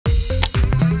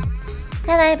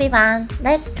Hello everyone,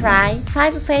 let's try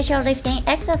 5 facial lifting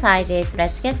exercises.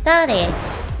 Let's get started.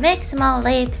 Make small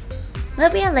lips.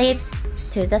 Move your lips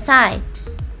to the side,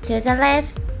 to the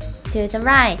left, to the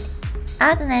right.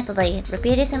 Alternately,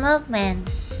 repeat this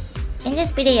movement. In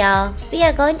this video, we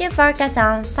are going to focus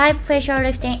on 5 facial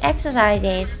lifting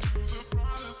exercises.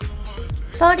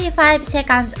 45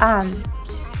 seconds on.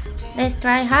 Let's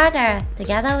try harder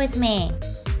together with me.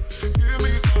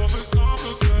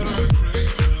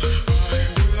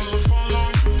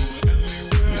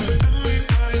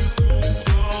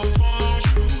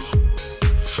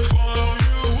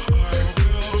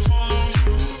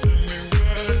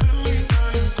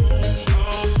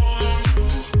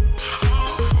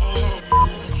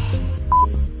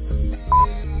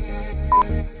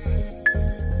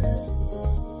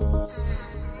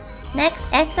 Next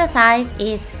exercise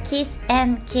is kiss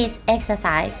and kiss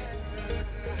exercise.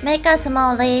 Make a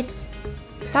small lips.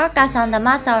 Focus on the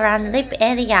muscle around lip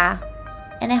area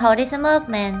and hold this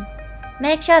movement.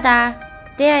 Make sure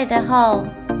that there is a hole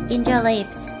in your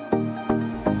lips.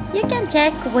 You can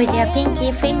check with your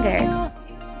pinky finger.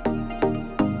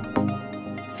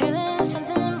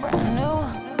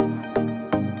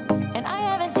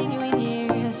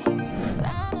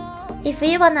 If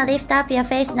we want to lift up your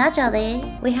face naturally,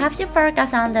 we have to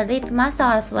focus on the lip muscle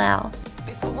as well.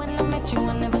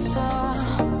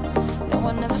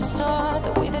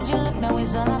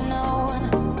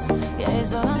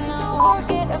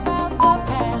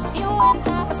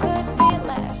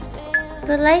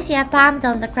 Place your palms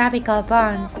on the clavicle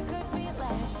bones.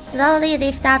 Slowly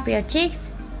lift up your cheeks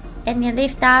and you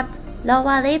lift up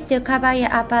lower lip to cover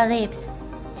your upper lips.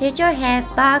 Tilt your head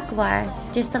backward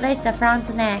to stretch the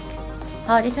front neck.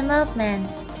 Hold this movement.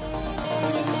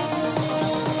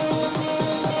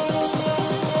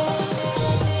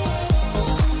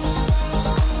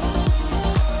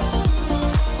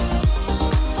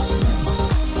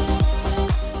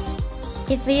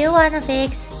 If you want to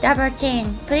fix double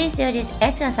chin, please do this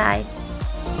exercise.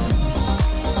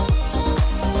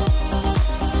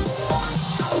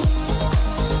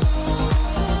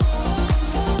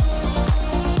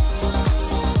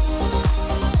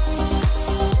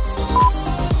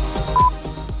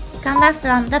 Come back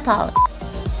from the pose.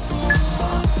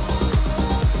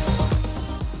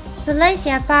 Place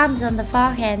your palms on the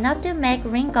forehead not to make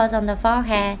wrinkles on the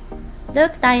forehead.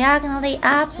 Look diagonally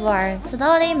upward.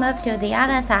 Slowly move to the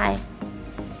other side.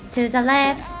 To the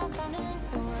left.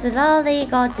 Slowly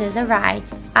go to the right.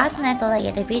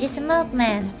 Alternately repeat this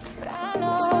movement.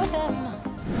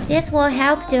 This will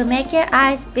help to make your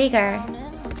eyes bigger.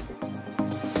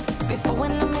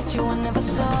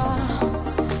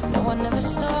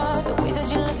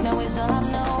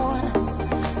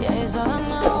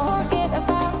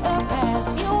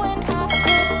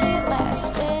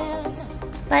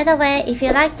 By the way, if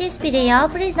you like this video,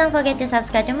 please don't forget to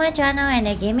subscribe to my channel and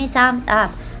give me thumbs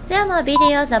up. There are more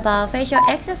videos about facial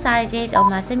exercises on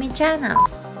Masumi channel.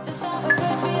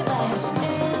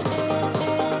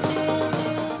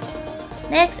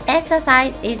 Next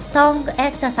exercise is tongue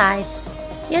exercise.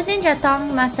 Using your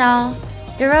tongue muscle,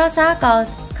 draw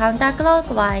circles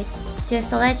counterclockwise to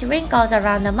stretch wrinkles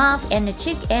around the mouth and the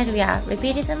cheek area.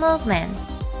 Repeat this movement.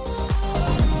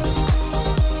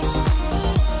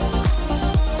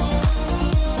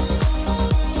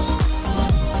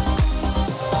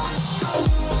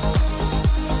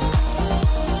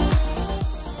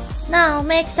 Now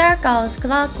make circles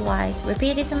clockwise.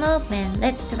 Repeat this movement.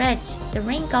 Let's stretch the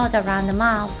wrinkles around the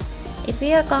mouth. If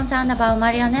you are concerned about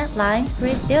marionette lines,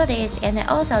 please do this, and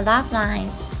also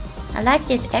laughlines. I like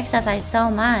this exercise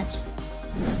so much.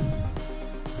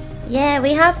 Yeah,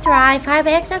 we have tried 5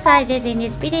 exercises in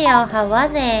this video. How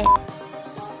was it?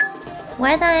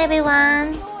 Well done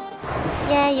everyone!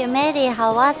 Yeah, you made it.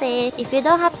 How was it? If you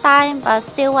don't have time but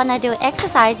still wanna do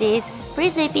exercises,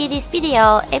 please repeat this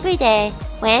video every day,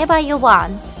 wherever you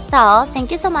want. So,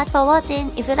 thank you so much for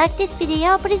watching. If you like this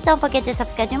video, please don't forget to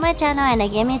subscribe to my channel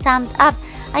and give me thumbs up.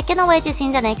 I cannot wait to see you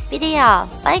in the next video.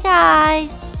 Bye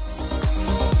guys!